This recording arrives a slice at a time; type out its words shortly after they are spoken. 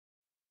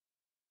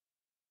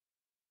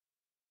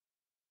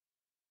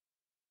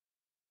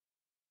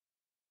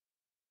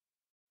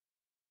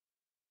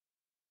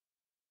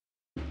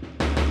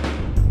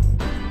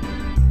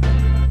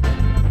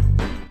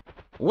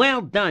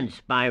Well done,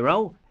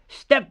 Spyro.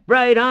 Step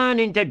right on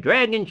into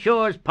Dragon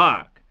Shores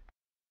Park.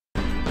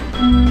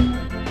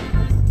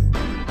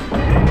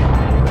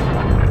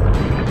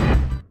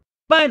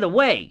 By the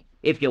way,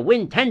 if you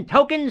win 10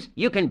 tokens,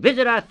 you can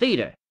visit our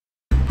theater.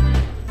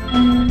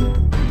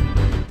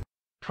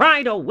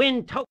 Try to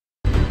win tokens.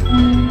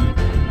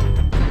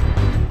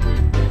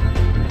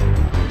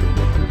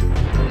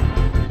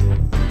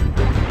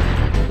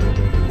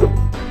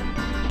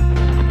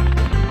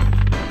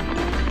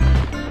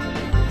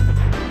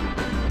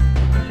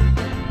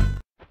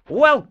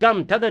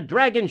 Welcome to the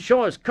Dragon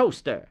Shores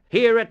Coaster.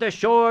 Here at the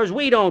shores,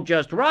 we don't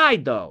just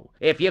ride, though.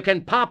 If you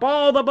can pop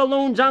all the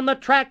balloons on the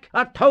track,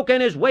 a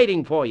token is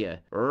waiting for you.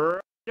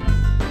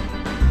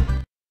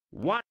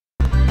 What?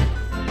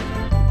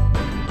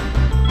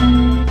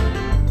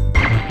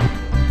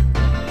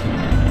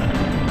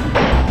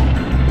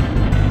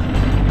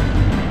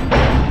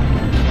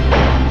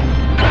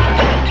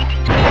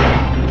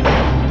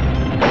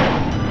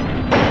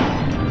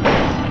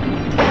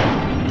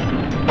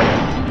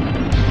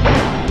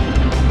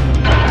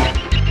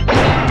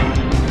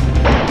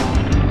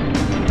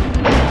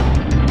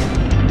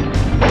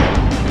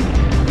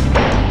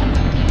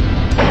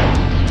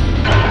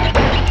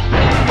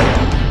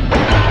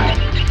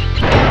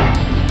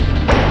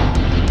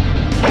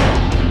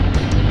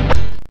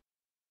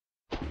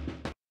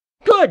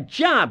 Good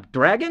job,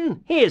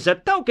 Dragon. Here's a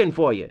token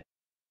for you.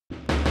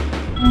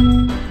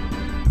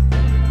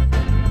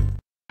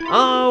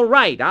 All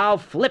right, I'll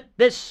flip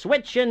this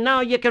switch and now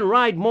you can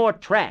ride more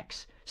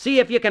tracks. See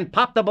if you can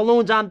pop the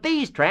balloons on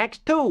these tracks,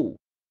 too.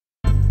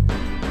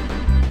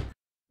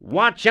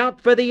 Watch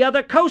out for the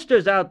other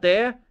coasters out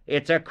there.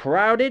 It's a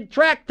crowded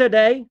track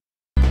today.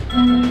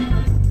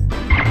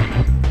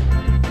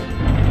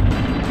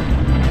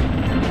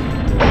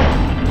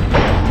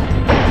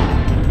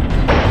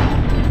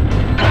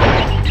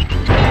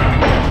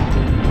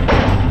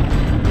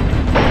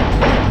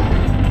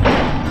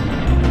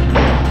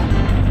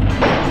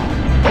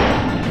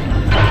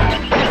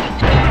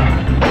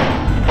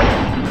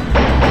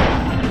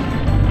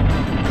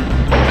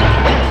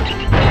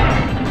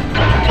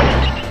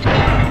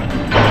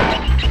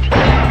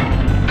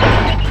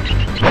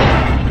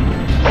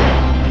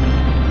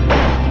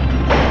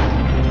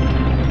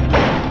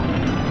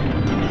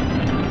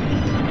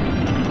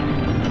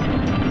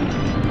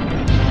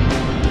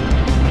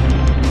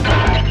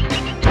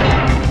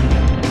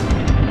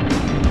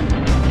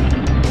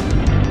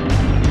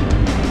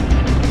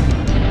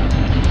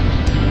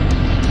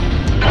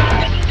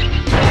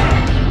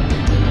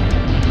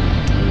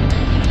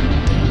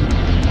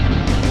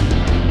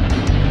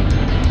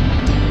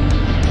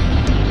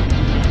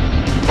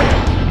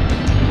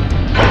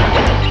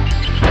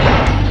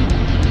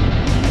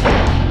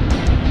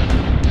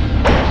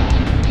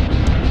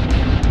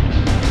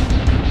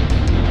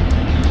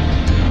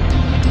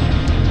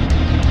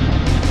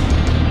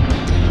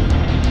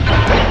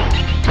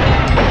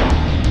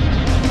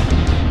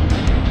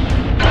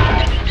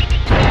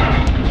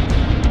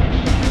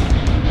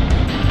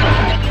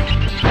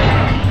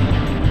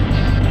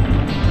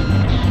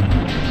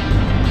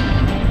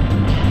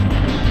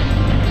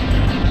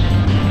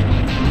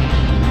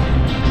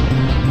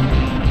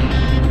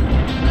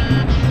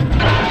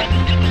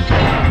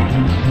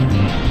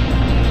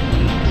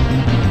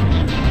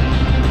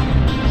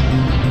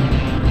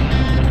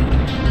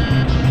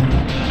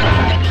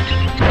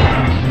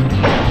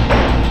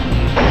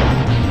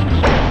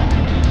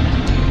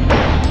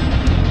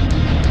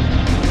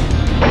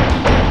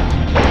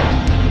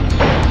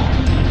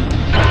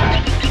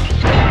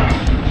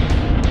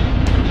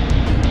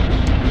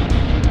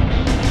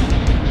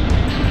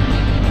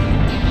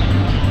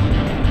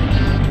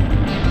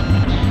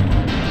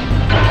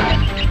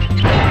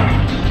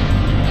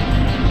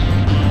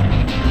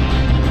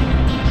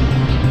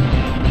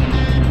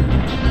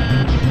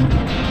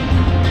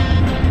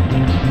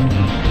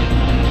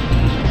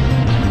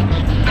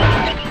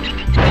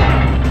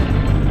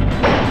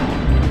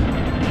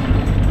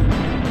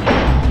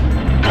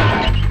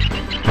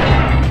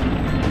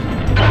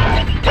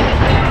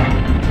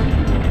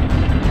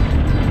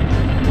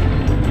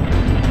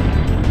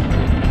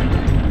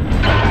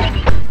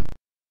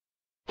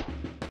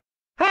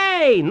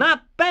 Hey,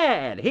 not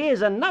bad.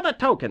 Here's another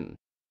token.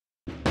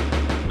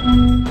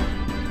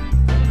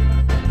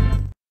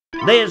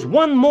 There's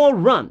one more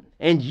run,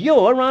 and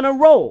you're on a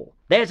roll.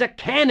 There's a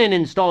cannon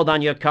installed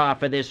on your car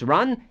for this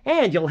run,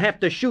 and you'll have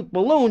to shoot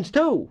balloons,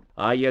 too.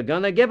 Are you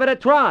gonna give it a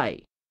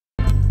try?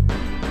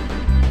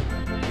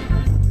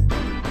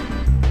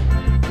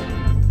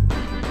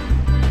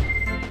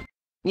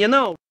 You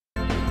know,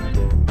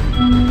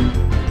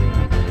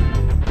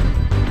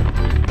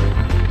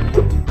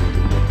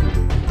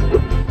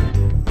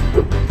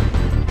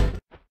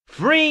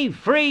 free,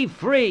 free,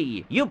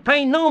 free. You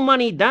pay no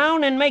money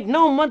down and make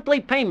no monthly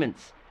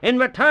payments. In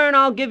return,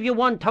 I'll give you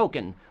one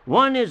token.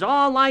 One is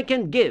all I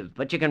can give,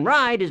 but you can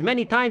ride as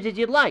many times as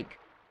you'd like.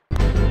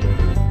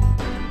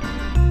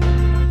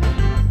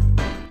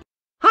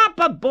 Hop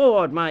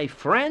aboard, my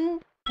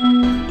friend.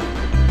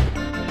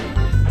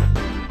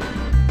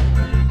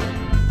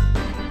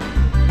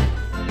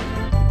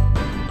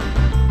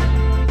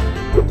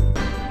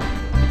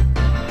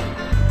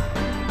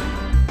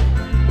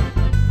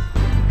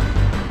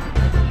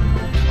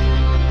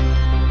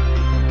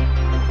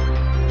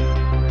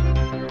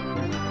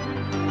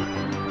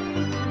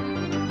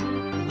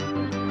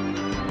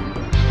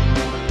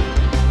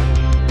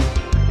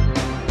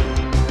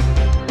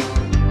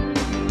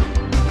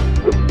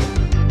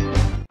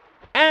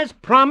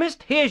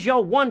 promised, here's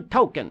your 1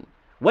 token.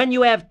 When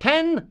you have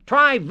 10,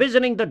 try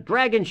visiting the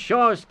Dragon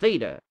Shores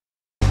Theater.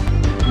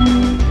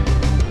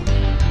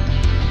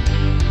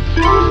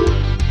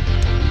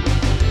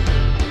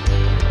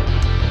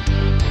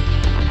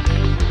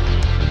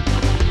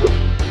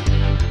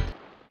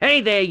 Hey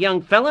there,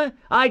 young fella.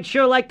 I'd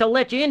sure like to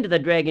let you into the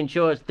Dragon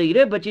Shores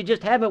Theater, but you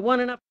just haven't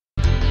won enough.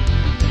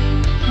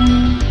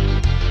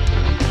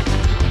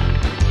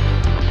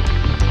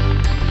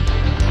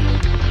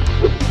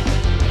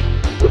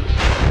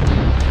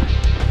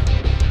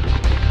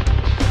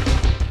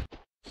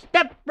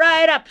 Step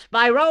right up,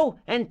 Spyro,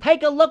 and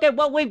take a look at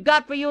what we've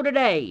got for you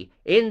today.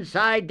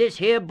 Inside this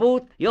here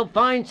booth, you'll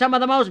find some of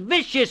the most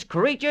vicious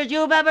creatures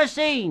you've ever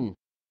seen.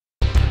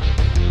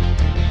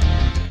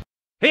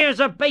 Here's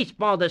a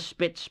baseball to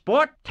spit,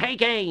 sport.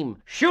 Take aim,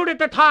 shoot at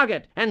the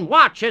target, and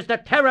watch as the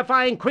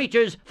terrifying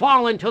creatures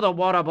fall into the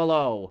water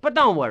below. But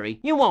don't worry,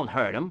 you won't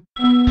hurt them.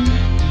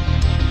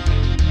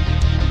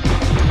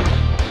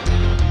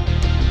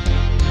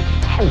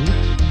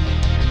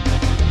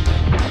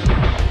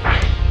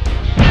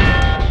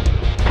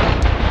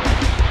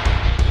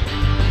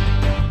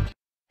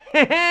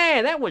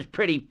 Hey, that was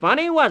pretty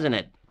funny, wasn't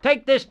it?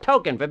 Take this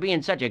token for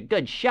being such a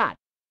good shot.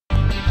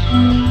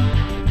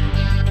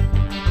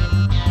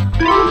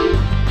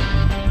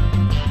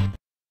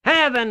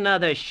 Have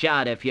another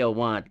shot if you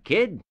want,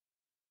 kid.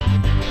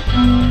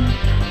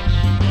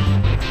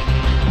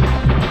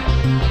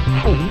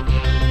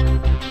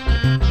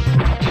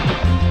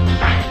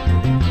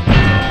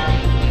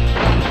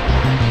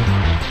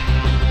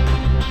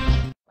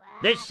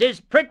 This is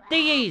pretty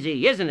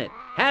easy, isn't it?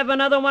 Have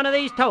another one of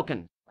these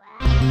tokens.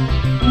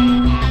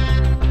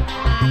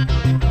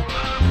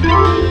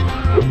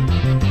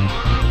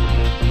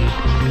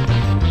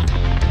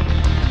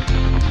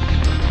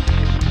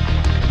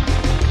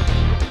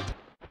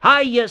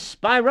 Hiya,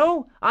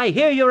 Spyro. I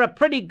hear you're a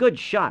pretty good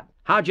shot.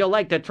 How'd you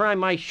like to try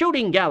my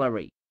shooting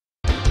gallery?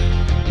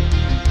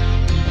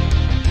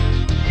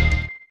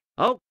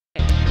 Okay.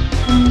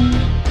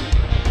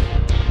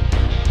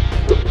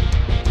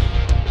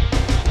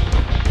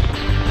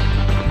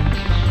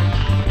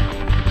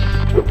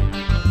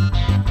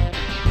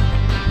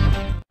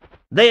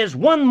 There's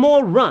one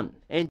more run,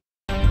 and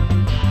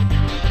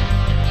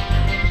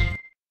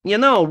you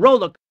know,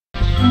 roller.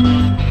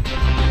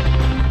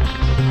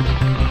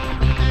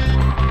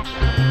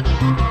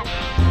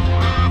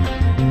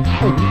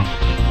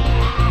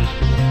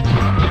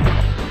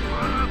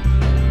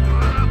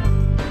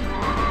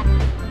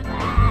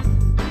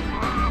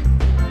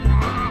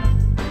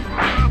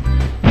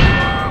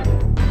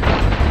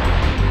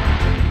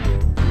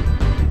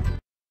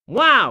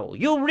 Wow,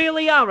 you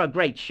really are a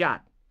great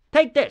shot.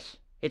 Take this.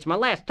 It's my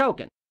last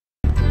token.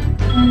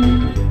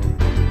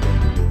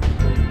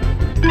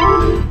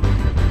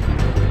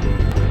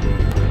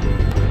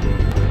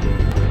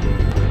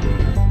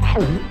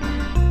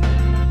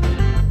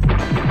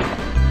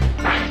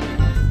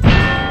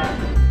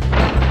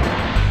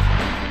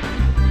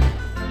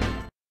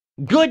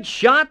 Good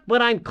shot,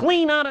 but I'm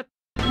clean out of...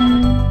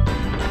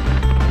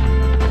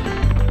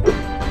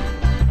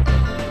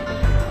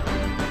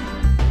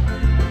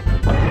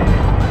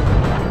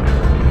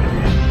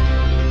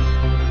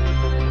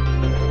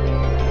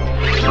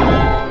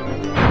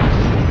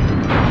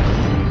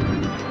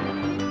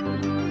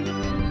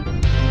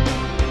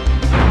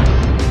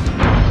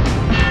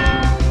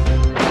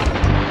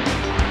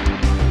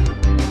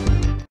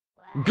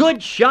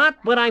 Good shot,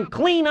 but I'm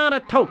clean out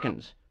of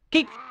tokens.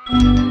 Keep...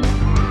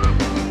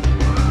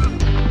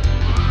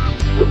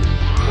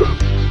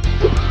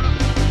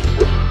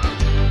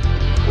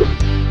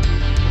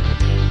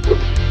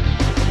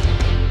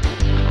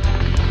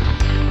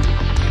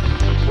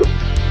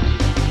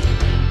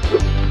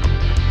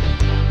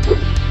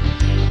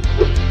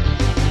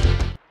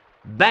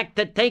 Back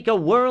to take a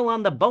whirl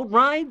on the boat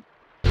ride?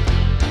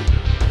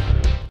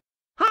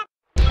 Hop!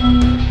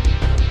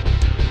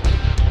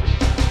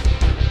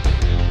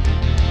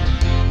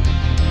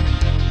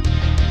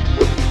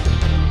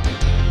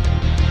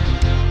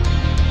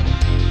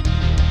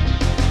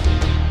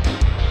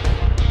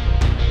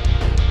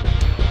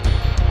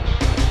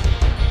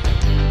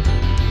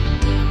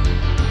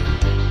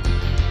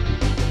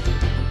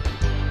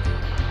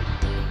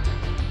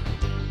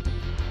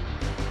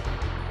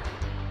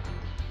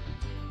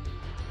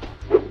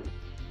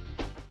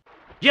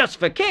 Just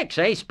for kicks,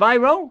 eh,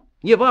 Spyro?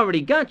 You've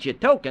already got your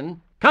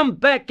token. Come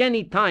back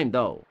any time,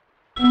 though.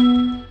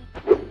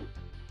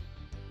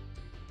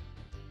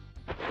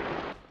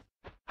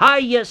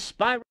 Hiya,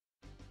 Spyro.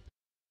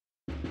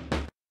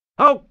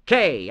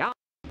 Okay,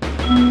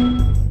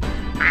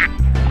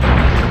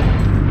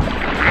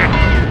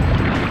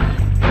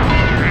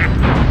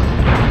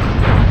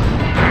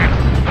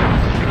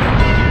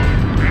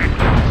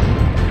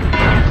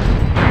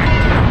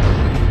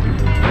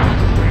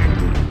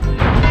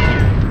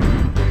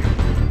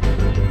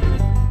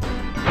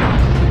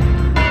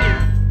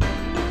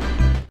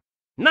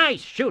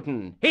 Nice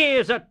shooting.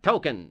 Here's a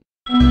token.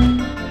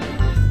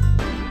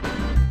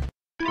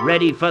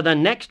 Ready for the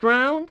next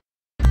round?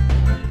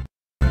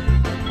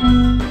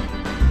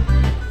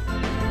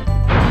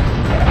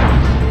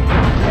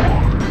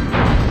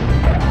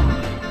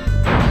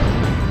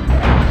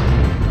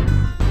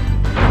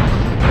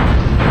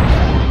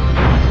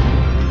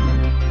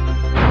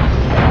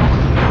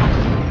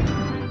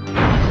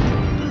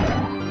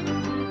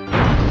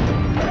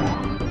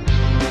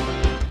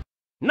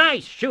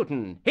 Nice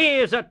shooting.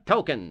 Here's a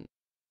token.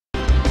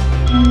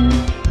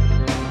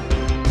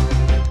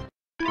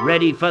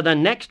 Ready for the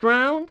next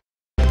round?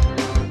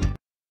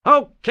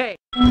 Okay.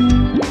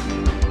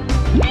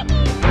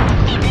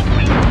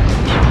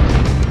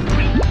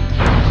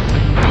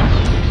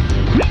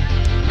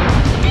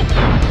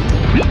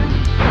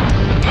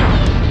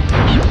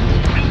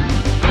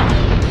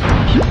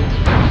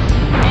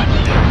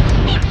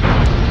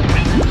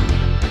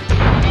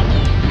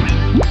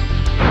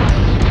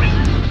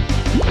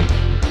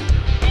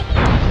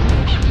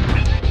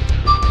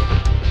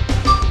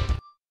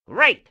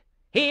 Great!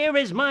 Here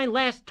is my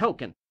last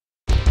token.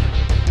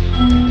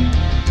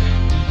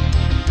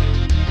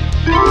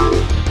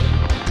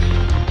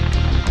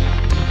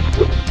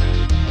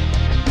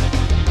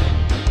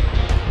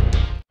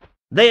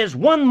 There's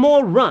one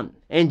more run,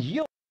 and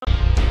you...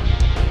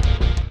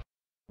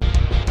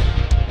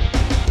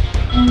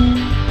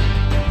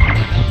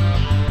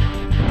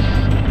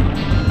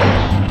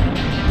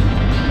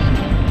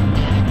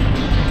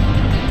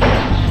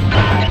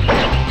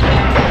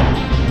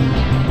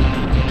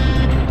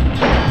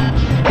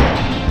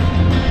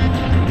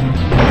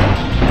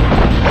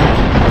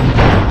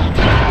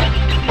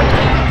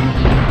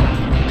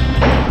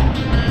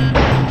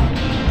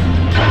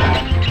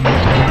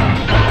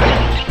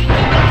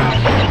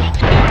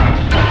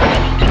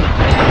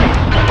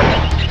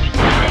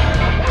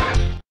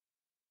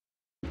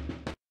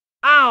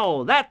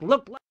 Ow, that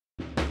looked like...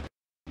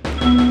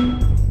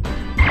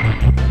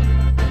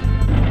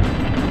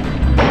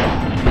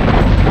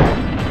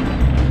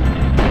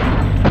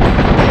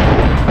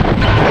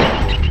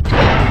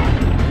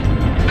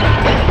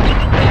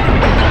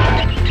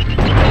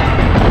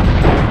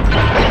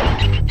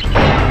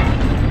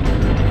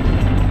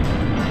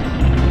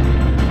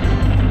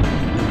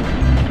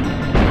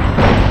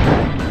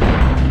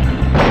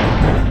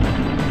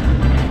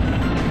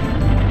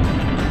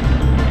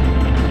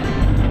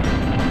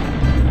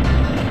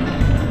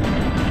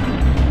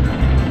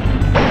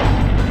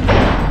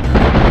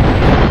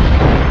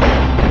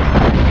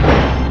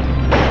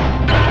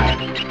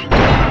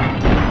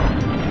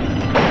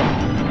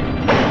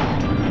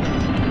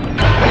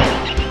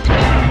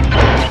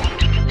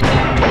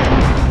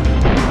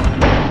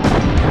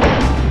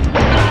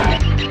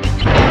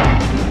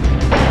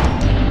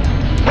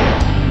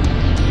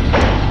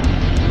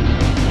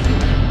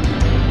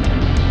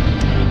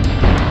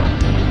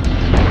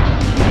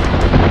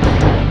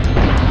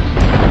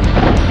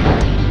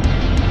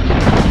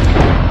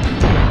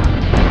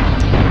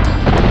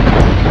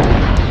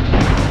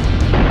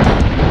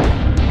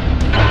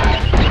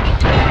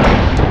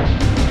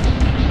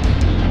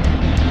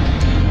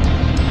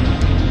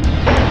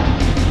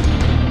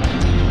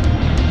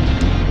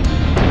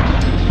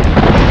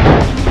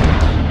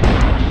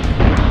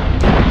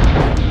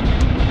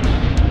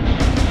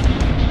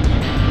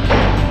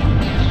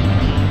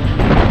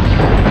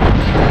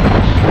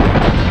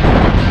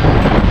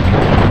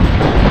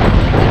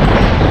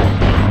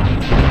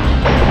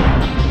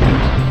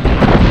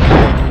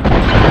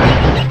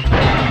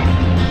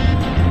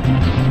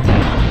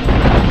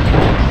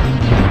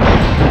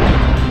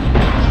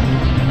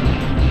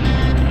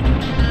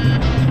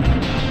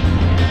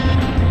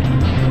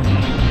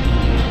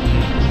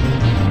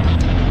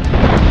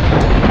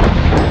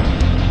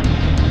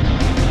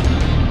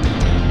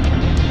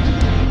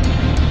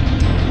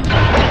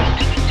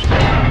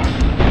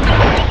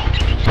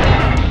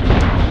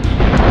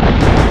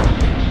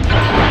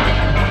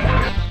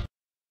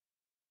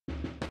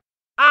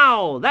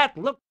 Ow, that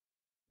looked...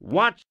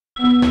 Watch...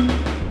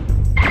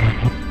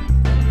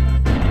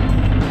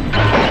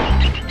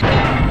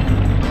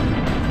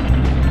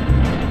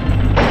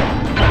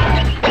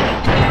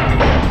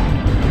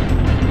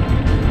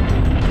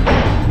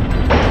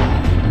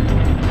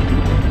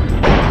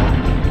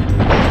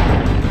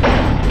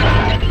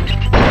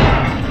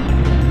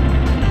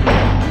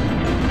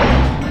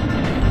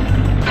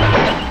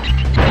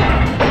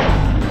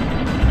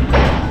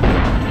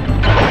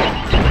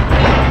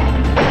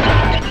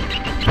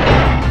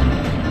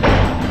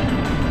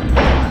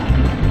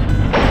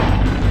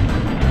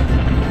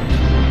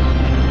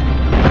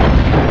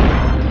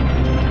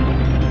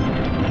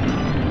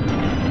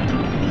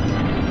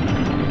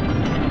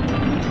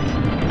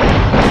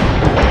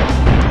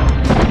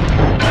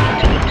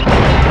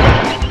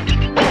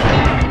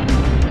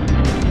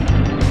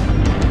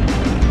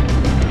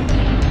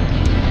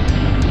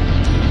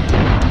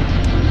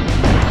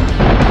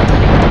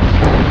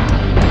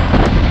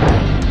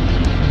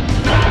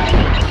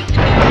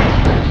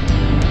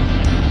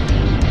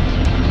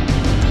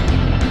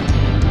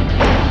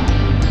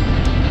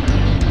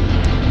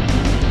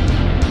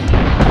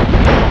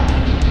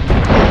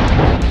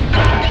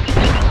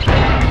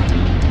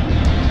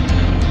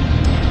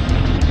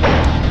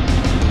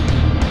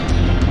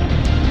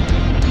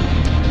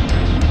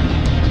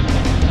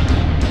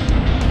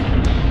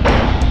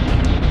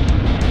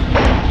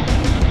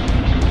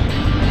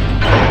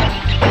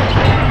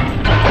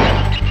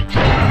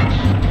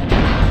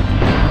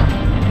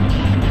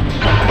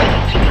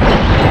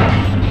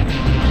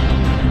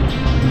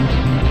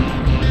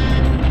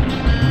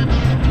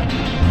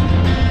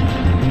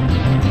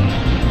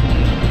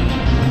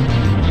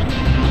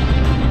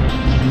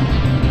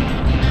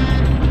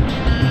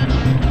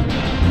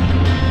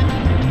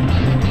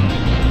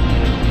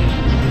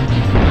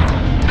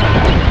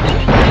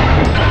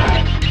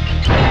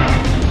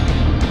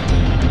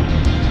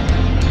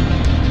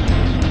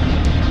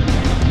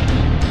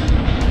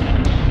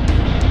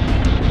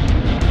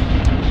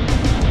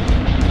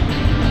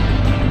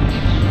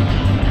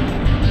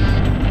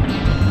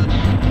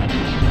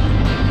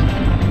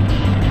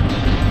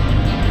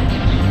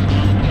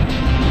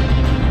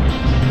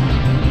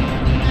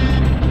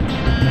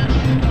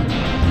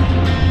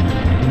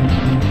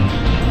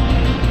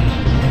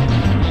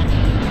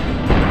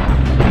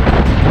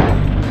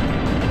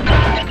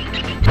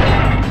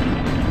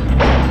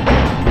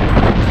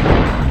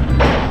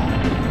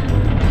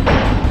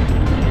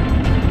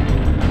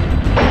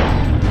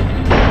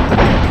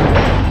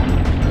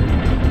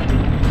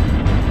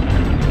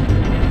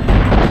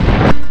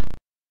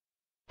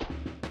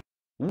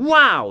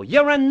 Wow,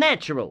 you're a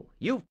natural.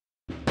 You...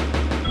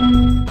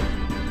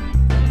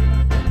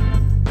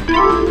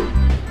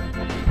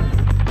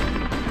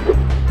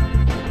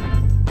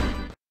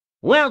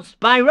 Well,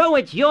 Spyro,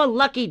 it's your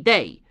lucky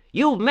day.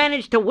 You've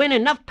managed to win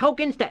enough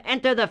tokens to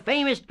enter the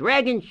famous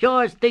Dragon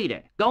Shores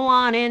Theater. Go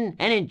on in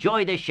and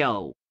enjoy the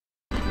show.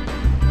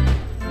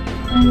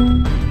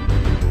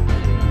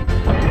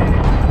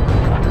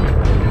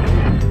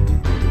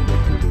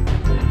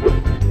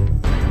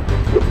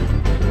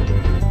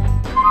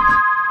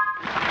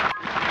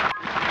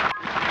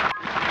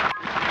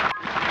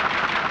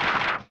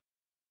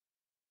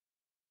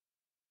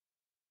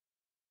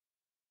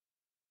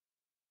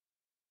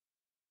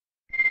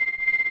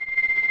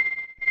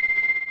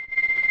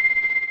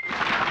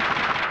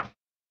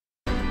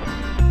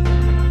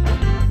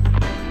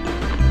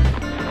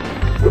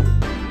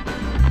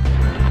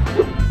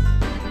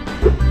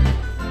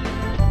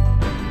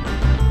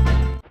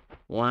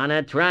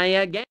 Wanna try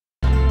again?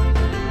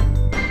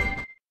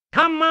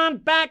 Come on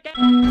back.